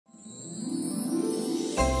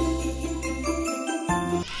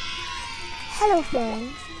Hello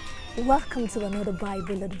friends, welcome to another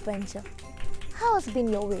Bible adventure. How has been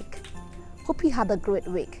your week? Hope you had a great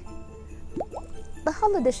week. The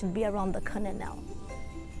holiday should be around the corner now.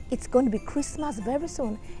 It's going to be Christmas very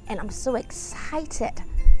soon and I'm so excited.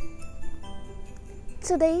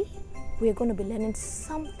 Today, we're going to be learning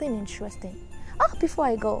something interesting. Before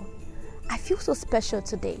I go, I feel so special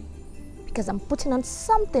today because I'm putting on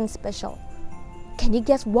something special. Can you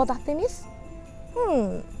guess what that thing is?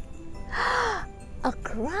 A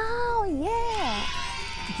crown, yeah.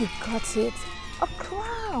 You got it. A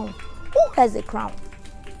crown. Who has a crown?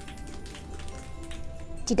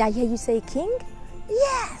 Did I hear you say king?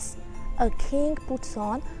 Yes. A king puts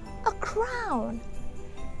on a crown.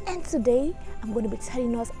 And today, I'm going to be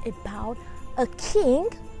telling us about a king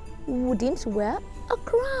who didn't wear a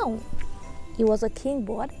crown. He was a king,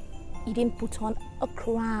 but he didn't put on a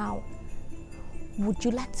crown. Would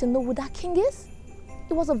you like to know who that king is?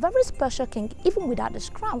 He was a very special king, even without his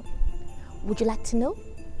crown. Would you like to know?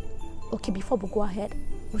 Okay, before we go ahead,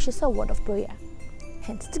 we should say a word of prayer.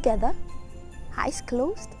 Hands together, eyes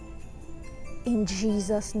closed. In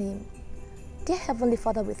Jesus' name. Dear Heavenly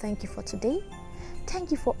Father, we thank you for today.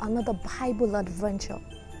 Thank you for another Bible adventure,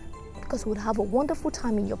 because we'll have a wonderful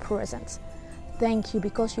time in your presence. Thank you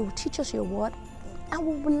because you will teach us your word, and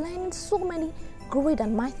we will learn so many great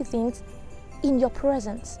and mighty things in your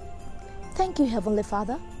presence. Thank you, Heavenly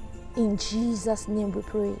Father. In Jesus' name we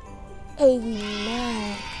pray.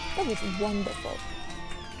 Amen. That was wonderful.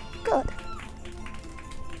 Good.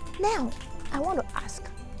 Now, I want to ask,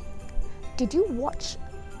 did you watch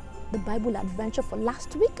the Bible adventure for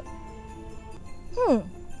last week?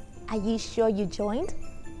 Are you sure you joined?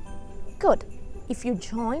 Good. If you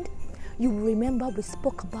joined, you remember we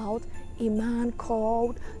spoke about a man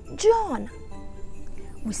called John.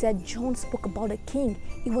 We said John spoke about a king.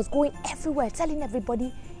 He was going everywhere telling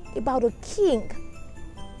everybody about a king.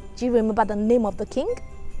 Do you remember the name of the king?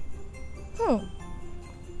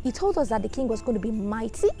 He told us that the king was going to be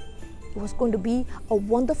mighty. He was going to be a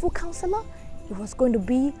wonderful counselor. He was going to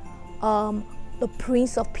be the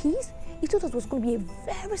Prince of Peace. He told us it was going to be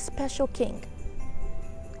a very special king.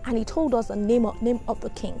 And he told us the name of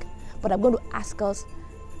the king. But I'm going to ask us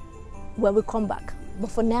when we come back.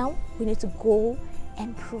 But for now, we need to go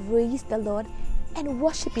and praise the Lord and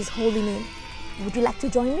worship His holy name. Would you like to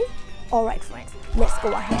join me? All right, friends, let's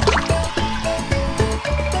go ahead.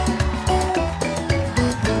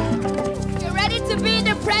 You're ready to be in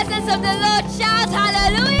the presence of the Lord. Shout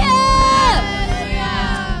hallelujah!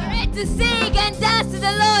 Hallelujah! Ready to sing and dance to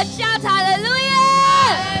the Lord. Shout hallelujah!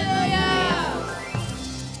 Hallelujah!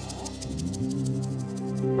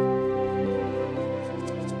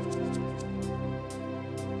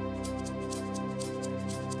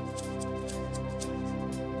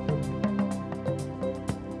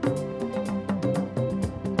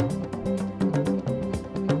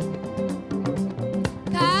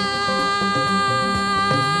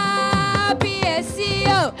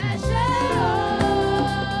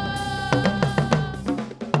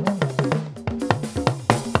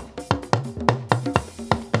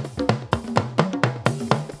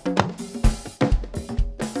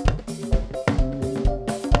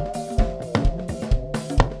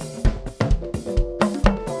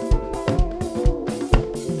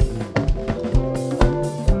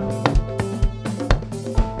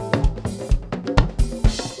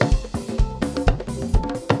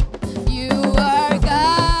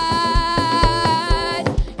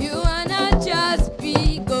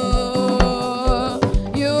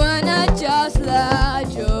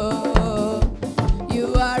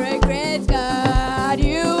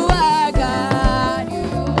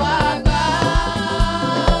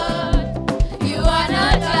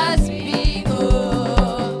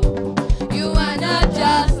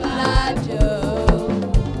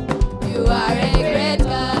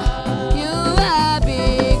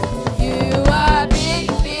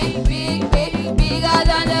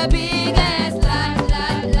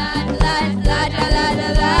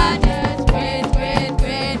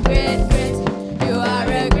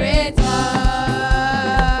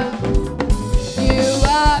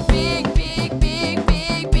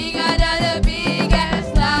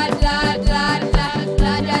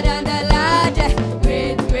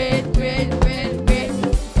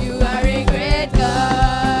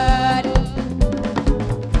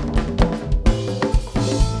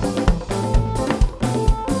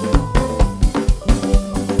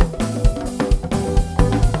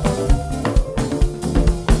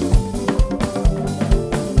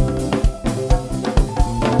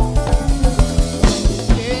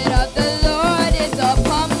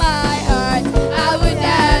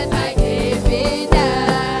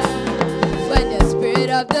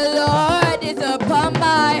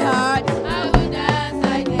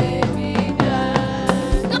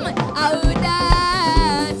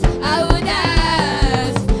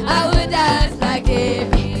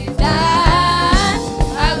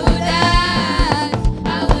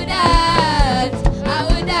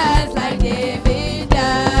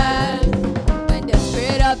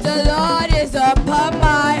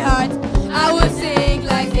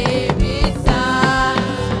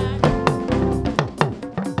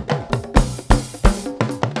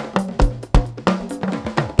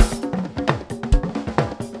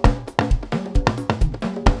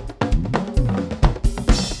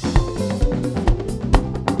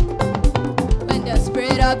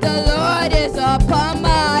 of the Lord is upon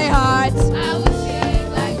my heart. I will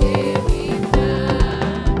sing like David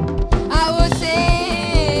sang. I will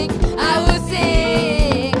sing, I will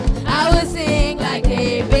sing, I will sing like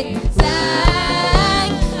David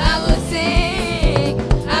sang. I will sing,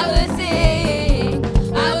 I will sing,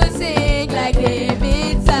 I will sing like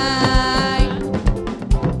David sang.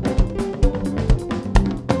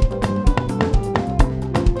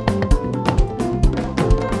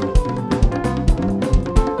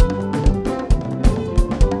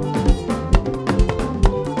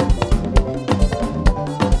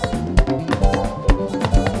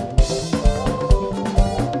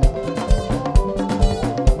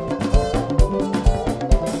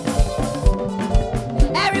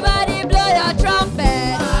 Everybody blow your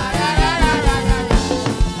trumpet.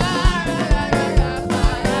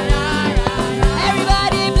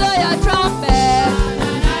 Everybody blow your trumpet.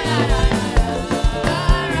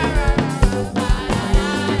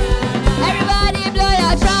 Everybody blow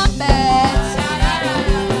your trumpet.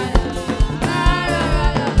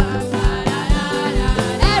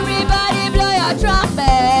 Everybody blow your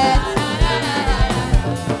trumpet.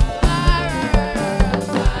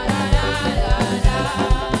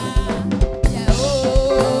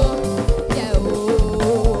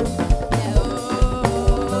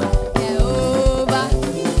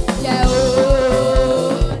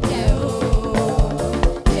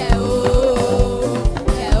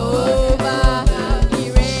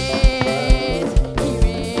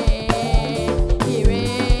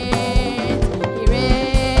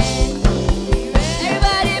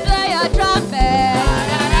 Everybody blow your trumpet.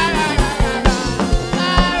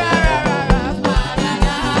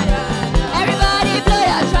 Everybody blow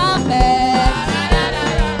your trumpet.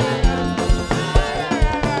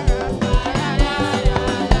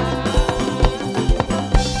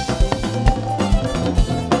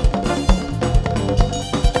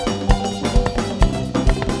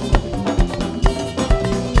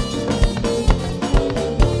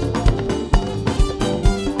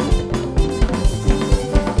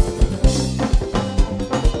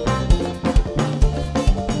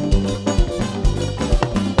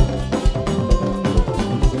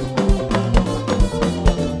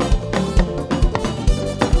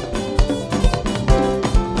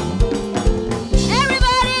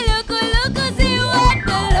 Everybody look, see what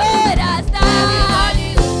the Lord has done. Everybody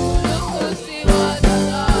look, see what the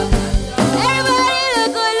Lord has done. Everybody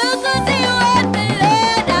look, see what the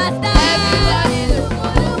Lord has done. Everybody look,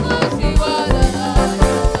 see what the Lord has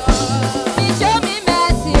done. He showed me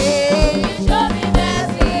mercy. He showed me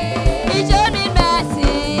mercy. He showed me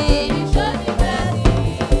mercy. He showed me mercy.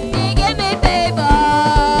 He gave me favor.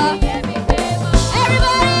 He gave me favor.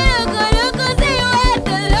 Everybody look, see what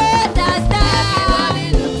the Lord has done. Everybody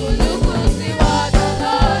look, see what the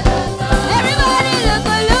Lord has done. Everybody look,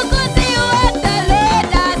 see what the Lord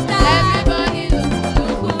has done. Everybody look,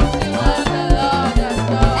 see what the Lord has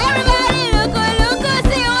done. Everybody look, see what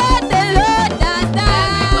the Lord has done.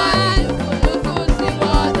 Everybody look, see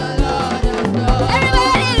what the Lord has done.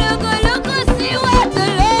 Everybody look, see what the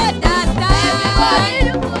Lord has done. Everybody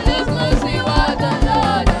look, see what the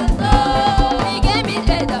Lord has done. He gave me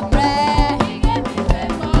faith of prayer. He gave me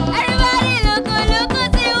favor. Everybody look,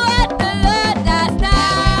 see what the Lord has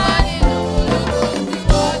done. Everybody look, see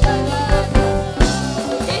what the Lord has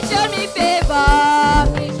done. He showed me favor.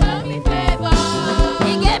 He showed me favor.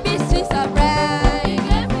 He gave me sweets of bread. He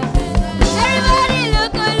gave me favor. Everybody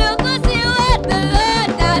look, see what the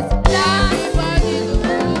Lord has done. Everybody look,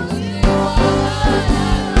 see what the Lord has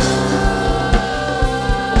done.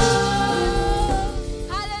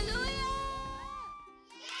 Hallelujah.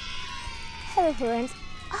 Hello friends.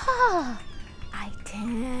 I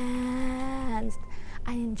danced.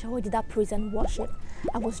 I enjoyed that praise and worship.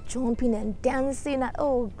 I was jumping and dancing and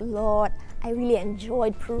oh Lord, I really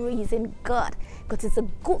enjoyed praising God because it's a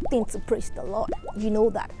good thing to praise the Lord. You know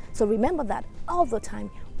that. So remember that all the time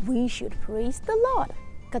we should praise the Lord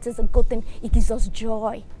because it's a good thing. It gives us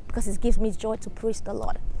joy because it gives me joy to praise the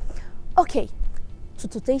Lord. Okay, so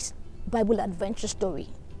today's Bible adventure story.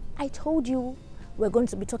 I told you we're going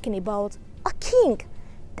to be talking about a king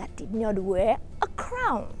that did not wear a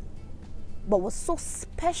crown but was so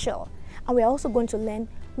special. And we're also going to learn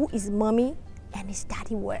who his mommy and his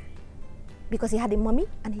daddy were, because he had a mommy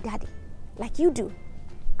and a daddy like you do.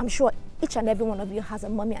 I'm sure each and every one of you has a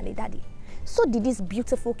mommy and a daddy. So did this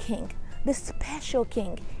beautiful king, this special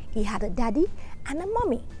king. He had a daddy and a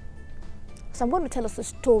mommy. So I'm going to tell us a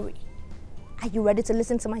story. Are you ready to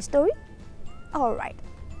listen to my story? All right.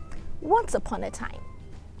 Once upon a time,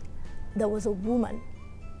 there was a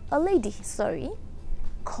lady,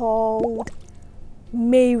 called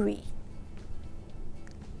Mary.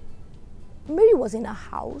 Mary was in her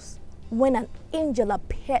house when an angel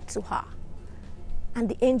appeared to her. And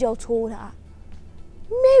the angel told her,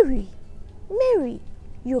 Mary, Mary,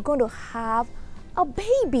 you're going to have a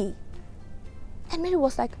baby. And Mary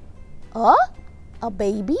was like, a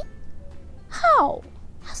baby? How?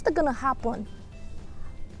 How's that going to happen?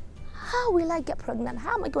 How will I get pregnant?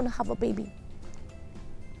 How am I going to have a baby?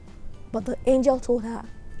 But the angel told her,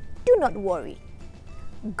 do not worry.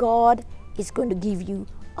 God is going to give you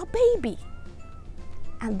a baby.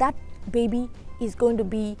 And that baby is going to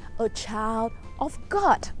be a child of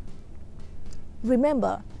God.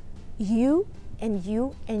 Remember, you and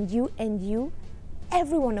you and you and you,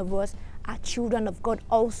 every one of us are children of God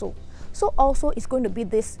also. So also it's going to be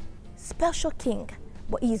this special king,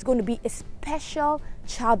 but he's going to be a special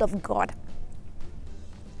child of God.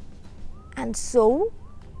 And so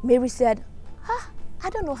Mary said, I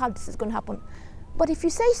don't know how this is going to happen. But if you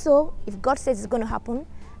say so, if God says it's going to happen,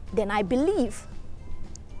 then I believe.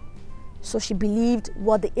 So she believed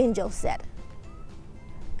what the angel said.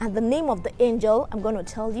 And the name of the angel, I'm going to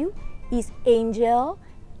tell you, is Angel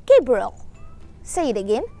Gabriel. Say it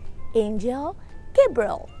again. Angel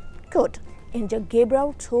Gabriel. Good. Angel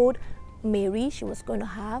Gabriel told Mary she was going to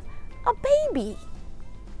have a baby.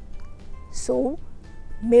 So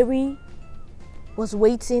Mary was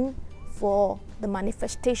waiting for the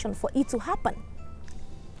manifestation, for it to happen.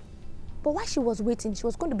 But while she was waiting, she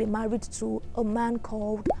was going to be married to a man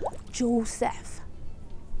called Joseph.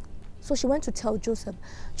 So she went to tell Joseph,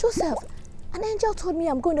 Joseph, an angel told me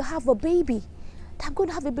I'm going to have a baby. I'm going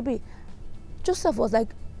to have a baby. Joseph was like,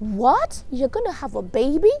 what? You're going to have a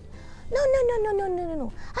baby?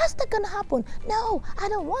 No. How's that going to happen? No, I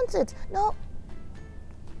don't want it. No.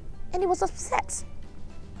 And he was upset.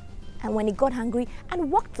 And when he got angry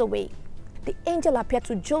and walked away, the angel appeared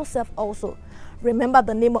to Joseph also. Remember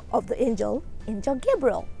the name of the angel? Angel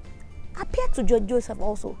Gabriel. Appeared to Joseph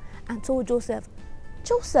also and told Joseph,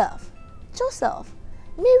 Joseph,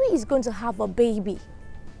 Mary is going to have a baby.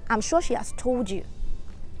 I'm sure she has told you.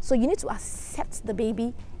 So you need to accept the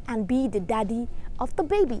baby and be the daddy of the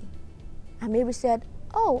baby. And Mary said,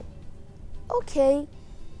 oh, okay,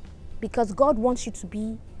 because God wants you to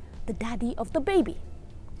be the daddy of the baby.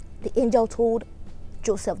 The angel told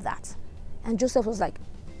Joseph that. And Joseph was like,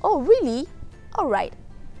 oh, really? All right,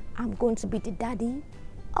 I'm going to be the daddy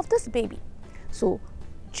of this baby. So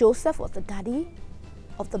Joseph was the daddy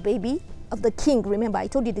of the baby, of the king. Remember, I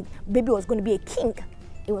told you the baby was going to be a king.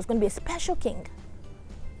 It was going to be a special king.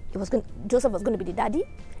 Joseph was going to be the daddy,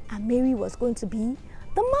 and Mary was going to be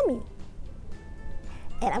the mommy.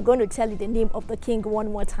 And I'm going to tell you the name of the king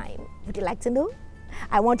one more time. Would you like to know?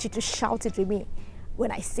 I want you to shout it with me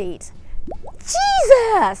when I say it.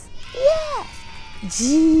 Jesus! Yes!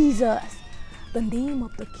 Jesus. The name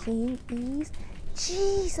of the king is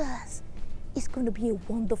Jesus. He's going to be a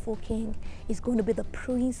wonderful king. He's going to be the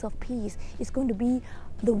Prince of Peace. He's going to be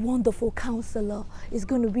the wonderful counselor. He's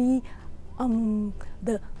going to be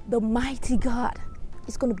the mighty God.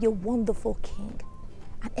 He's going to be a wonderful king.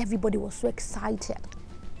 And everybody was so excited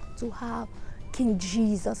to have King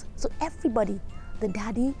Jesus. So everybody, the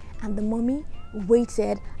daddy and the mommy,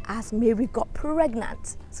 waited as Mary got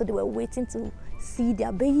pregnant. So they were waiting to see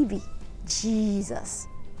their baby, Jesus.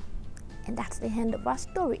 And that's the end of our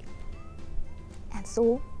story. And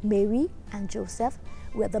so Mary and Joseph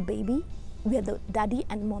were the daddy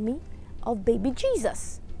and mommy of baby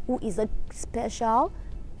Jesus, who is a special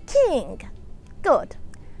king. Good.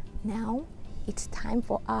 Now it's time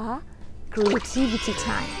for our creativity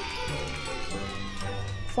time.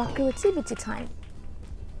 For our creativity time,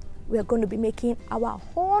 we are going to be making our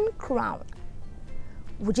own crown.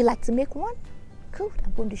 Would you like to make one? Good.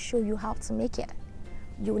 I'm going to show you how to make it.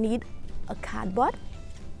 You need a cardboard,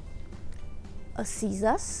 a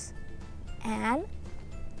scissors, and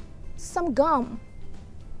some gum,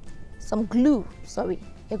 some glue. Sorry,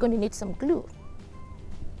 you're going to need some glue.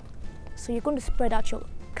 So you're going to spread out your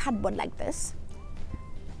cardboard like this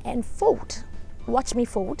and fold. Watch me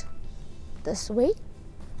fold this way.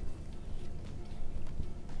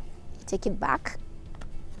 You take it back.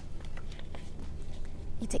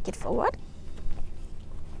 You take it forward.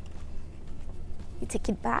 You take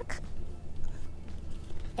it back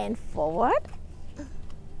and forward.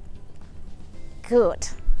 Good.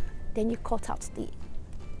 Then you cut out the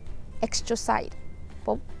extra side.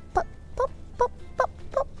 Pop, pop, pop, pop, pop,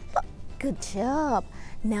 pop, pop. Good job.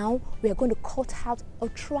 Now we are going to cut out a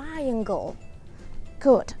triangle.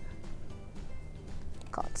 Good.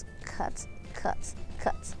 Cut, cut, cut,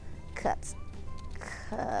 cut, cut,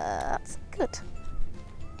 cut. Good.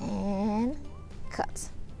 And cut,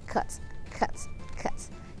 cut, cut, cut,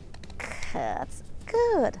 cut.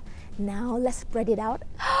 Good. Now let's spread it out.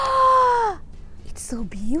 It's so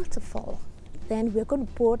beautiful. Then we're going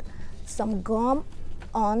to put some gum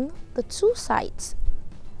on the two sides,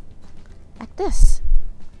 like this.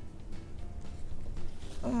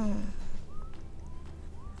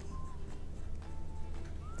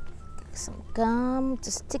 Some gum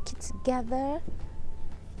to stick it together.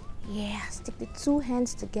 Yeah, stick the two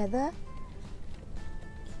hands together.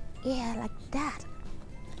 Yeah, like that.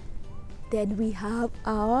 Then we have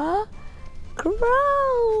our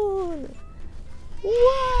crown.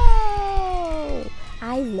 Wow!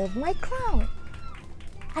 I love my crown.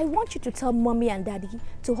 I want you to tell mommy and daddy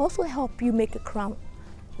to also help you make a crown,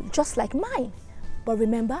 just like mine. But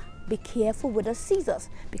remember, be careful with the scissors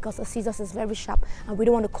because the scissors is very sharp and we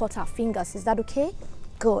don't want to cut our fingers. Is that okay?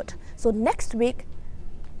 Good. So next week,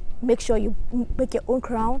 make sure you make your own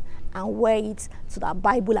crown and wear it to that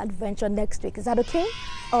Bible adventure next week. Is that okay?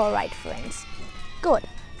 All right, friends. Good.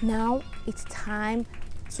 Now it's time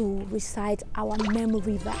to recite our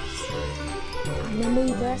memory verse. Our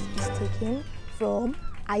memory verse is taken from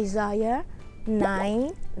Isaiah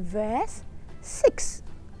 9 verse 6.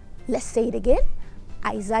 Let's say it again.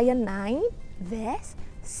 Isaiah 9 verse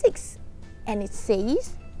 6. And it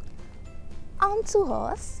says, unto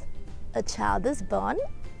us a child is born,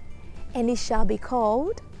 and he shall be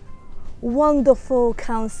called Wonderful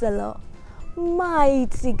Counselor,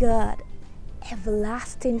 Mighty God,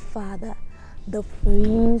 Everlasting Father, the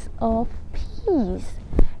Prince of Peace.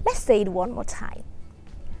 Let's say it one more time.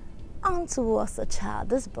 Unto us a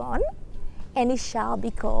child is born, and he shall be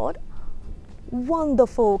called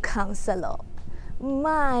Wonderful Counselor,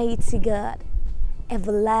 Mighty God,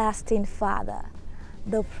 Everlasting Father,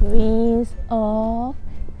 the Prince of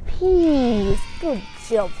Peace. Good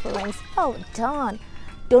job, friends. Well done.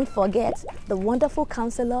 Don't forget the Wonderful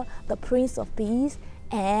Counselor, the Prince of Peace,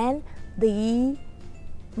 and the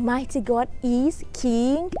Mighty God is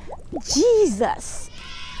King Jesus.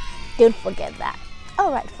 Don't forget that.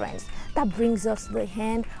 All right, friends. That brings us to the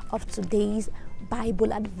end of today's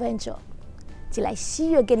Bible adventure. Till I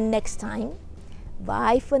see you again next time.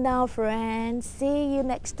 Bye for now, friends. See you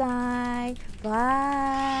next time.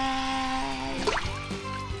 Bye.